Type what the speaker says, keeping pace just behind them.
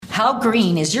How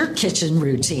green is your kitchen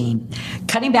routine?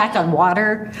 Cutting back on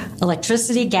water,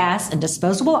 electricity, gas, and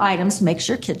disposable items makes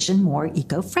your kitchen more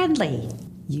eco-friendly.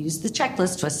 Use the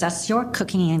checklist to assess your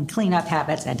cooking and cleanup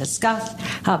habits and discuss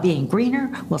how being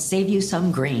greener will save you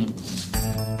some green.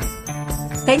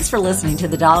 Thanks for listening to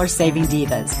the Dollar Saving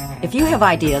Divas. If you have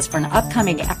ideas for an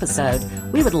upcoming episode,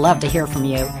 we would love to hear from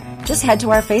you. Just head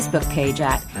to our Facebook page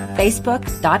at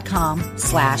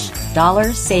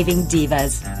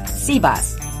facebook.com/dollarsavingdivas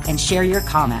CBUS and share your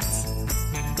comments.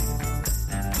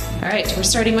 All right, we're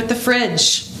starting with the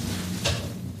fridge,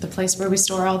 the place where we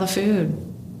store all the food,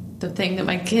 the thing that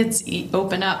my kids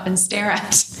open up and stare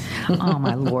at. Oh,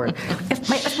 my Lord. If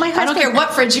my husband, I don't care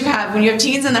what fridge you have. When you have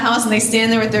teens in the house and they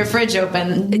stand there with their fridge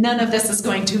open, none of this is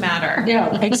going to matter.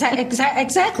 Yeah,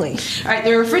 exactly. All right,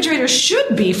 the refrigerator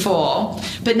should be full,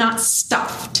 but not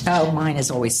stuffed. Oh, mine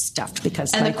is always stuffed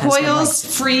because... And the coils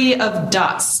free of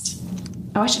dust.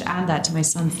 Oh, I should add that to my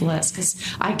son's list because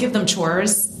I give them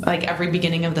chores like every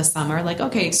beginning of the summer. Like,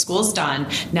 okay, school's done.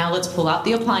 Now let's pull out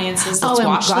the appliances. Let's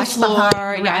wash the floor.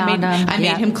 Yeah, I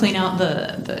made him clean out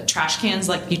the trash cans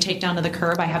like you take down to the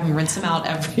curb. I have him rinse them out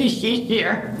every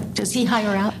year. Does he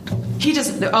hire out? He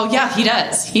doesn't. Oh, yeah, he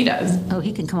does. He does. Oh,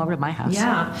 he can come over to my house.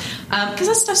 Yeah. Because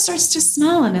that stuff starts to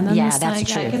smell and then that's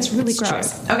true. It gets really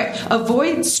gross. True. Okay.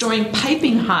 Avoid storing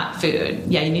piping hot food.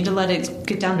 Yeah, you need to let it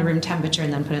get down to room temperature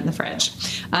and then put it in the fridge.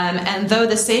 And though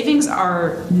the savings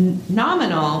are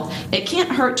nominal, it can't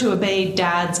hurt to obey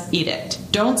Dad's edict.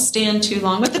 Don't stand too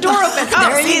long with the door open.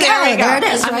 There we go. There it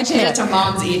is. I'm going to change it to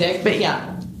Mom's edict, but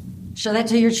yeah. Show that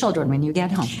to your children when you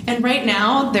get home. And right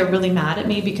now, they're really mad at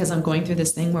me because I'm going through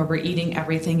this thing where we're eating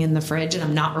everything in the fridge and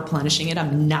I'm not replenishing it.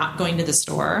 I'm not going to the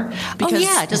store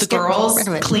because the girls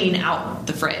clean out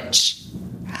the fridge.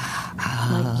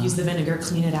 Like use the vinegar,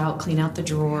 clean it out, clean out the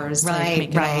drawers.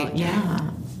 Right.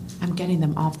 Yeah. I'm getting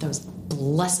them off those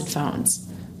blessed phones.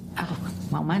 Oh,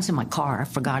 well, mine's in my car. I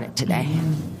forgot it today.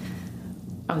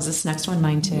 Oh, is this next one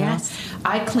mine too? Yes.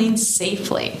 I clean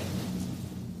safely.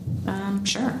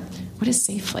 Sure. What is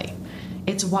safely?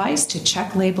 It's wise to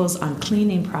check labels on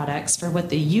cleaning products for what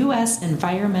the U.S.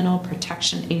 Environmental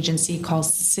Protection Agency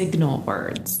calls signal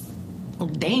words. Oh,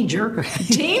 danger.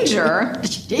 Danger?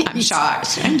 I'm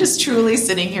shocked. I'm just truly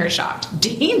sitting here shocked.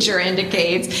 Danger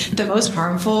indicates the most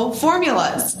harmful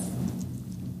formulas.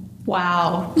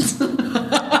 Wow.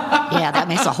 Yeah, that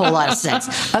makes a whole lot of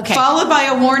sense. Okay. Followed by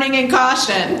a warning and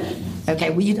caution. Okay,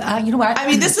 well, you know what? I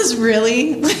mean, this is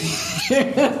really...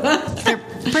 They're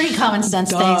pretty common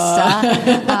sense things.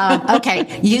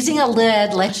 Okay, using a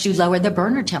lid lets you lower the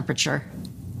burner temperature.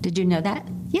 Did you know that?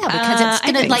 Yeah, because it's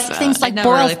going to things like I never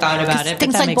boil. Really thought about it,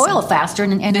 things like boil sense. Faster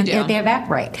and they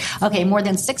evaporate. Okay, more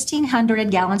than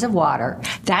 1,600 gallons of water.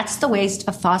 That's the waste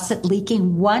a faucet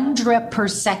leaking 1 drip per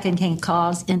second can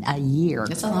cause in a year.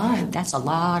 It's a lot. That's a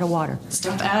lot of water.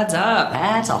 Stuff adds up.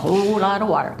 That's a whole lot of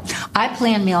water. I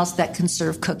plan meals that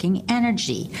conserve cooking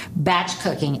energy. Batch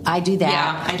cooking, I do that.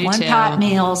 Yeah, I do One too. pot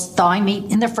meals, thawing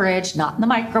meat in the fridge, not in the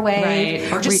microwave. Right,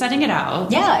 or just setting it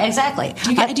out. Yeah, exactly.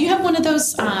 Do you have one of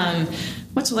those...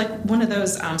 what's like one of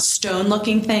those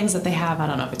stone-looking things that they have? I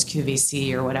don't know if it's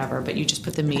QVC or whatever, but you just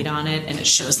put the meat on it and it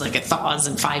shows like it thaws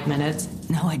in 5 minutes.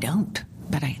 No, I don't.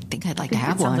 But I think I'd like to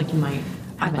have one. Sounds like you might.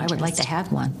 I would like to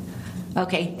have one.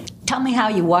 Okay, tell me how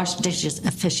you wash dishes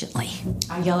efficiently.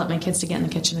 I yell at my kids to get in the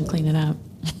kitchen and clean it up.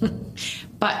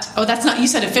 But, that's not, you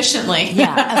said efficiently.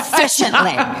 Yeah,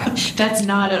 efficiently. That's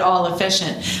not at all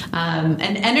efficient. An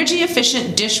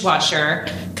energy-efficient dishwasher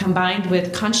combined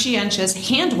with conscientious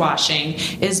hand washing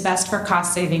is best for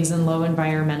cost savings and low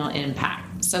environmental impact.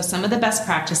 So some of the best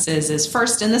practices is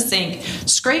first in the sink,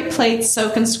 scrape plates,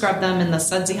 soak and scrub them in the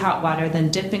sudsy hot water,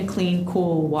 then dip in clean,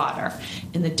 cool water.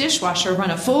 In the dishwasher,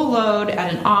 run a full load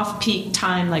at an off-peak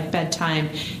time like bedtime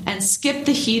and skip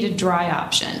the heated dry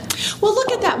option. Well,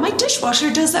 look at that. My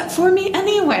dishwasher does that for me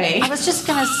anyway. I was just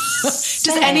going to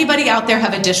say. Does anybody out there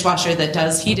have a dishwasher that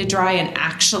does heated dry and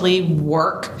actually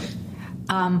work?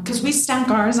 Because we stack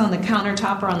ours on the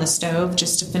countertop or on the stove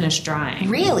just to finish drying.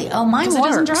 Really? Oh, mine works.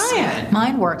 It doesn't dry it.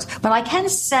 Mine works. But I can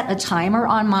set a timer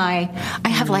on my, I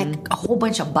have like a whole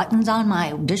bunch of buttons on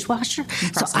my dishwasher.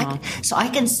 So I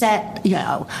can set,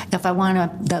 if I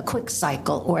want the quick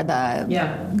cycle or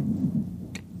the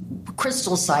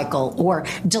crystal cycle or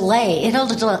delay.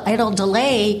 It'll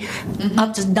delay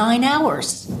up to 9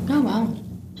 hours. Oh, wow.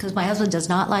 Because my husband does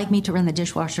not like me to run the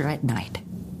dishwasher at night.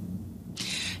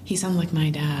 He sounds like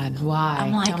my dad.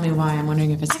 Why? Tell me why. I'm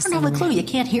wondering if it's... I don't have a clue. You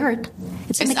can't hear it.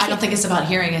 I don't think it's about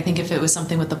hearing. I think if it was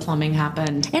something with the plumbing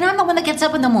happened. And I'm the one that gets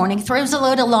up in the morning, throws a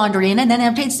load of laundry in, and then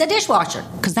empties the dishwasher.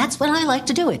 Because that's when I like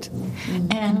to do it.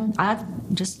 And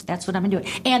that's what I'm doing.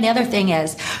 And the other thing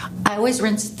is, I always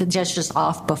rinse the dishes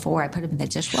off before I put them in the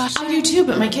dishwasher. I do too,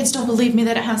 but my kids don't believe me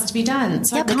that it has to be done.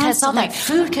 So Yeah, because all that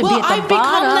food could be at the I've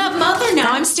bottom. become that mother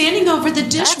now. I'm standing over the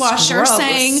dishwasher gross.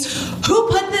 saying, "Who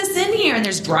put this in here?" And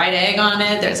there's dried egg on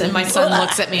it. And my son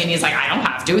looks at me and he's like, "I don't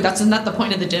have to. That's not the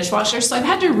point of the dishwasher." So I've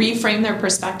had to reframe their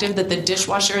perspective that the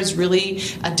dishwasher is really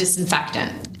a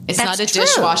disinfectant. It's That's not a true.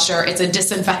 dishwasher. It's a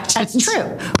disinfectant. That's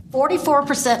true.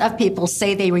 44% of people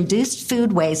say they reduced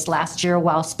food waste last year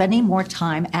while spending more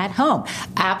time at home.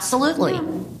 Absolutely.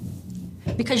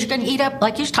 Because you're going to eat up,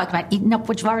 like you're talking about, eating up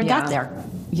what you've already got there.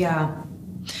 Yeah.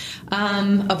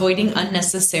 Avoiding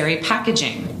unnecessary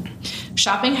packaging.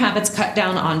 Shopping habits cut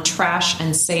down on trash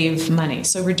and save money.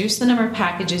 So reduce the number of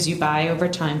packages you buy over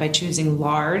time by choosing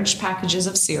large packages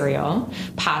of cereal,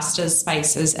 pastas,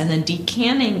 spices, and then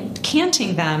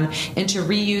decanting them into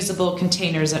reusable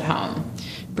containers at home.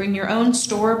 Bring your own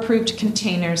store-approved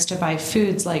containers to buy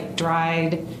foods like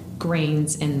dried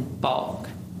grains in bulk.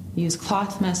 Use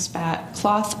cloth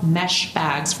mesh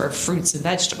bags for fruits and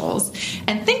vegetables.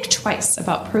 And think twice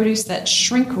about produce that's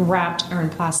shrink-wrapped or in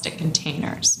plastic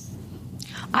containers.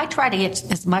 I try to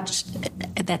get as much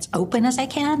that's open as I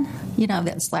can,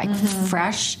 that's like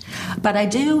fresh. But I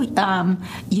do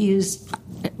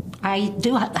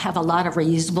have a lot of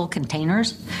reusable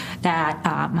containers that...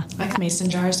 like mason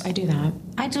jars, I do that.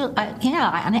 I do,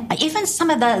 and even some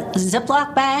of the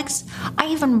Ziploc bags, I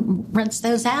even rinse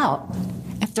those out.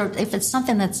 If it's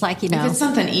something that's like, If it's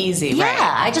something easy, yeah,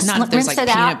 right? I just Not if there's rinse like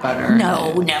it peanut out. butter.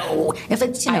 No. If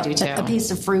it's I do too. a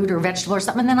piece of fruit or vegetable or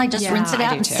something, then I just rinse it I out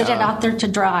do and too. sit it out there to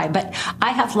dry. But I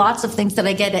have lots of things that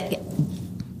I get at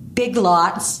Big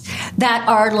Lots that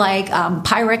are like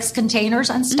Pyrex containers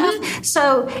and stuff.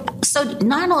 So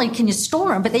not only can you store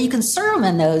them, but then you can serve them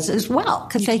in those as well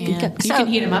because You can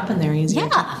heat them up in there easier.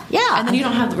 Yeah. And then you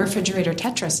don't have the refrigerator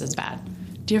Tetris as bad.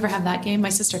 Do you ever have that game? My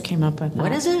sister came up with that.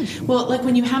 What is it? Well, like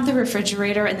when you have the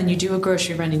refrigerator and then you do a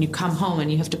grocery run and you come home and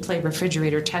you have to play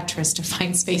refrigerator Tetris to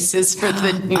find spaces for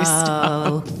the new stuff.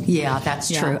 Oh, yeah,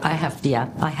 that's true. I have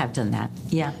done that.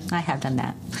 Yeah, I have done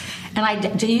that. And I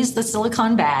do use the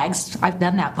silicone bags. I've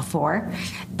done that before.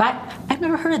 But I've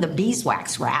never heard of the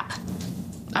beeswax wrap.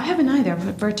 I haven't either.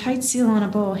 For a tight seal on a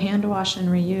bowl, hand wash and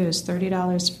reuse,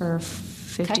 $30 for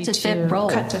 52. Cut to fit roll.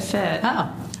 Cut to fit.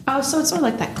 Oh, so it's sort of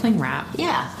like that cling wrap.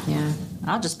 yeah. Yeah.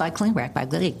 I'll just buy cling wrap by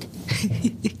Glade.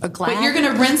 Or Glad. But you're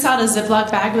going to rinse out a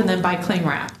Ziploc bag and then buy cling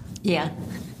wrap. Yeah.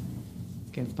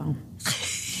 Good bone.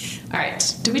 All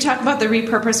right. Did we talk about the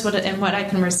repurpose and what I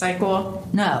can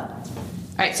recycle? No.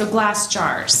 All right. So glass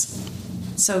jars.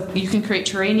 So you can create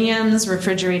terrariums,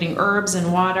 refrigerating herbs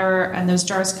and water, and those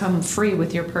jars come free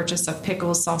with your purchase of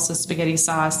pickles, salsa, spaghetti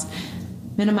sauce.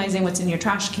 Minimizing what's in your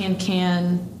trash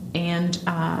can, and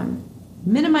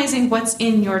minimizing what's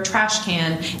in your trash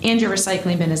can and your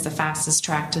recycling bin is the fastest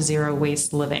track to zero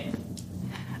waste living.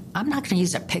 I'm not going to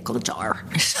use a pickle jar.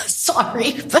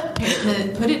 Sorry. But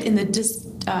Put it in the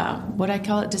what I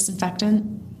call it,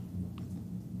 disinfectant.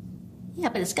 yeah,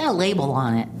 but it's got a label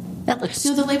on it. That looks...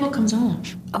 No, the label comes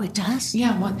off. Oh, it does?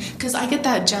 Yeah, because I get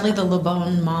that jelly, the Le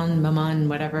Bon Maman,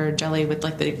 whatever jelly with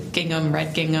like the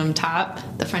red gingham top,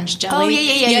 the French jelly. Oh,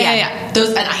 yeah. Those,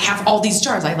 and I have all these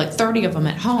jars. I have like 30 of them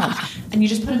at home, and you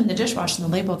just put them in the dishwasher,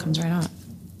 and the label comes right off.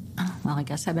 Oh, well, I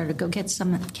guess I better go get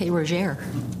some at K. Roger.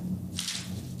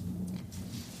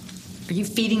 Are you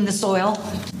feeding the soil?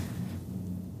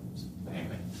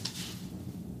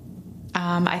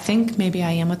 I think maybe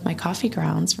I am with my coffee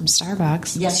grounds from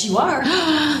Starbucks. Yes, you are.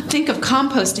 Think of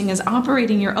composting as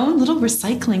operating your own little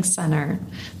recycling center.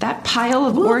 That pile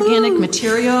of organic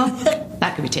material,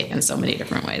 that could be taken so many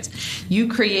different ways. You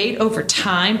create over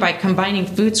time by combining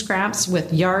food scraps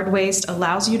with yard waste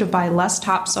allows you to buy less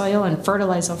topsoil and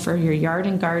fertilizer for your yard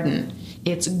and garden.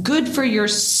 It's good for your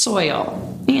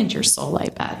soil and your soul, I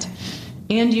bet.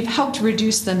 And you've helped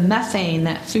reduce the methane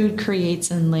that food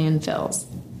creates in landfills.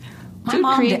 Food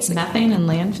creates methane in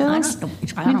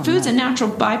landfills? I don't food's know. a natural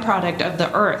byproduct of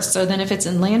the earth. So then if it's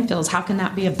in landfills, how can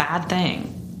that be a bad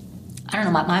thing? I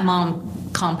don't know. My mom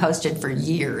composted for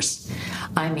years.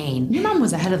 I mean, Your mom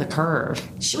was ahead of the curve.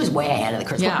 she was way ahead of the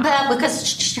curve. Yeah. Well,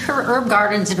 because her herb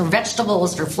gardens and her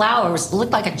vegetables, her flowers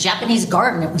looked like a Japanese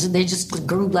garden. They just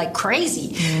grew like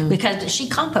crazy because she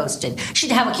composted. She'd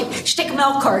take a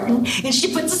milk carton and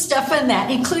she'd put the stuff in that,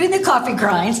 including the coffee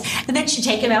grinds, and then she'd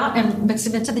take them out and mix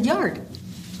them into the yard.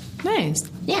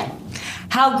 Nice. Yeah.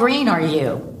 How green are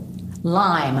you?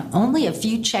 Lime, only a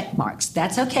few check marks.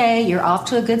 That's okay. You're off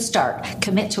to a good start.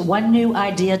 Commit to one new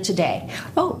idea today.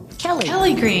 Oh, Kelly.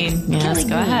 Kelly Green. Yes, Kelly go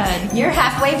Green. ahead. You're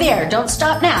halfway there. Don't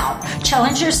stop now.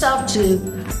 Challenge yourself to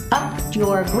Up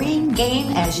your green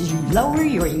game as you lower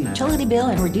your utility bill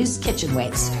and reduce kitchen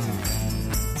waste.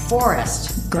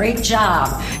 Forrest, great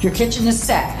job. Your kitchen is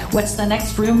set. What's the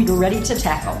next room you're ready to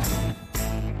tackle?